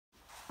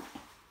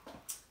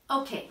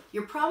Okay,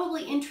 you're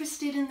probably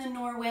interested in the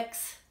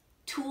Norwex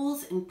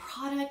tools and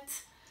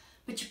products,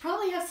 but you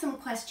probably have some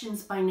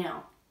questions by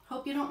now.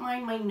 Hope you don't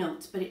mind my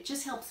notes, but it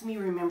just helps me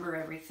remember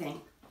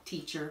everything,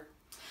 teacher.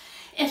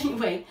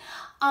 Anyway,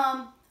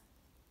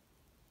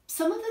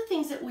 some of the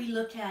things that we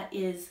look at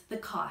is the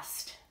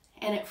cost.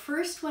 And at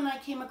first when I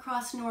came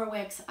across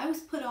Norwex, I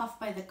was put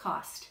off by the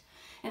cost.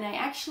 And I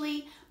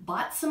actually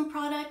bought some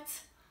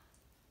products,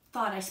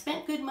 thought I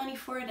spent good money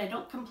for it, I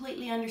don't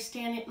completely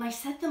understand it, and I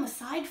set them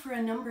aside for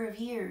a number of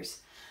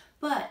years.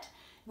 But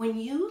when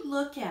you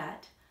look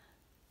at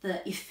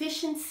the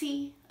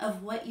efficiency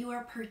of what you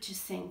are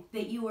purchasing,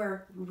 that you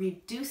are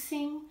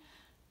reducing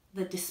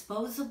the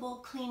disposable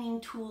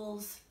cleaning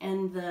tools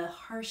and the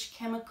harsh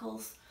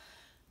chemicals,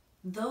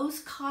 those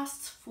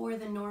costs for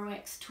the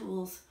Norwex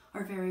tools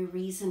are very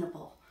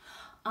reasonable.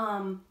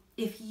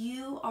 If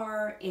you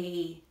are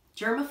a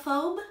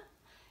germaphobe,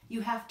 you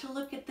have to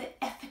look at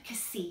the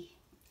efficacy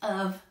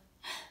of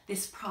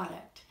this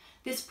product.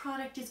 This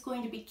product is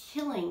going to be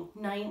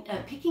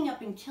picking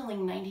up and killing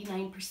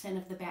 99%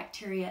 of the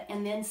bacteria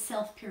and then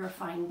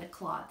self-purifying the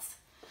cloths.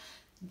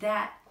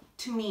 That,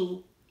 to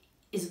me,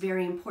 is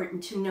very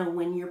important to know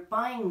when you're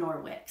buying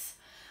Norwex.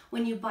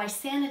 When you buy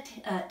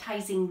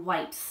sanitizing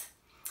wipes,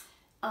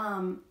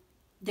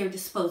 they're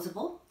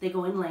disposable. They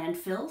go in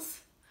landfills.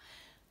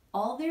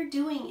 All they're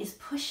doing is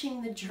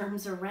pushing the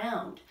germs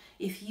around.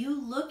 If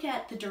you look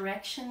at the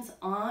directions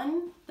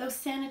on those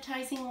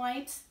sanitizing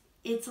wipes,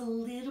 it's a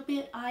little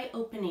bit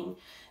eye-opening.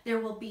 There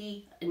will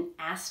be an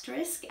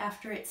asterisk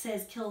after it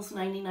says kills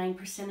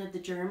 99% of the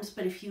germs,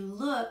 but if you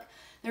look,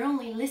 they're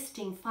only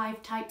listing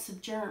 5 types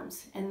of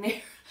germs, and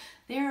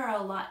there are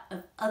a lot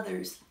of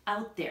others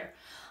out there.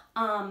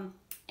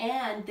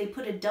 And they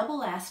put a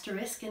double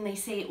asterisk and they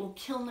say it will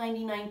kill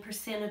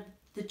 99% of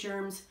the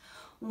germs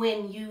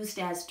when used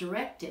as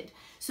directed.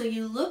 So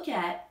you look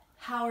at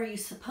how are you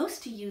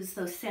supposed to use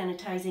those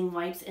sanitizing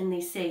wipes, and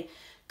they say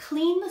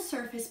clean the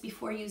surface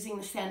before using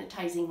the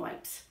sanitizing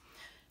wipes.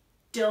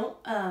 Don't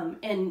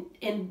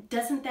and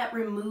doesn't that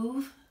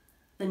remove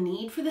the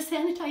need for the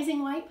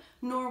sanitizing wipe?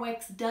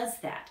 Norwex does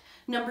that.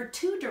 Number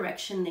 2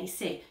 direction, they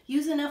say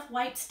use enough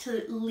wipes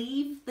to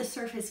leave the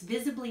surface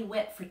visibly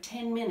wet for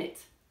 10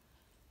 minutes.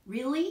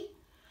 Really?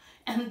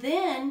 And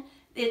then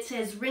it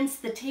says rinse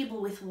the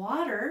table with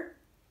water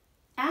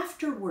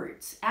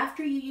afterwards,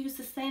 after you use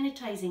the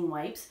sanitizing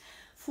wipes.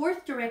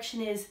 4th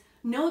direction is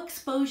no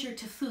exposure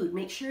to food.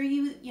 Make sure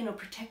you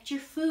protect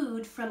your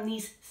food from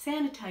these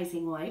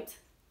sanitizing wipes.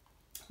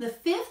 The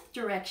 5th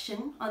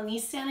direction on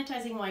these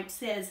sanitizing wipes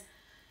says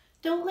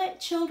don't let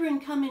children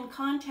come in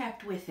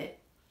contact with it.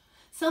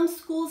 Some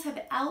schools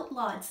have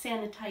outlawed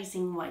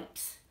sanitizing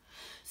wipes.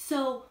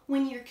 So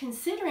when you're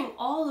considering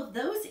all of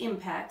those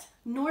impacts,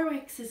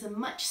 Norwex is a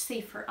much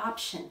safer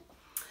option.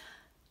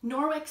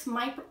 Norwex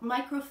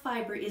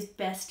microfiber is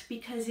best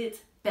because it's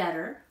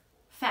better,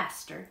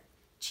 faster,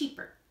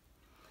 cheaper.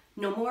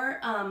 No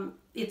more,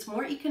 it's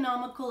more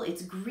economical,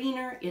 it's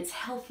greener, it's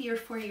healthier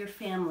for your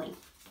family.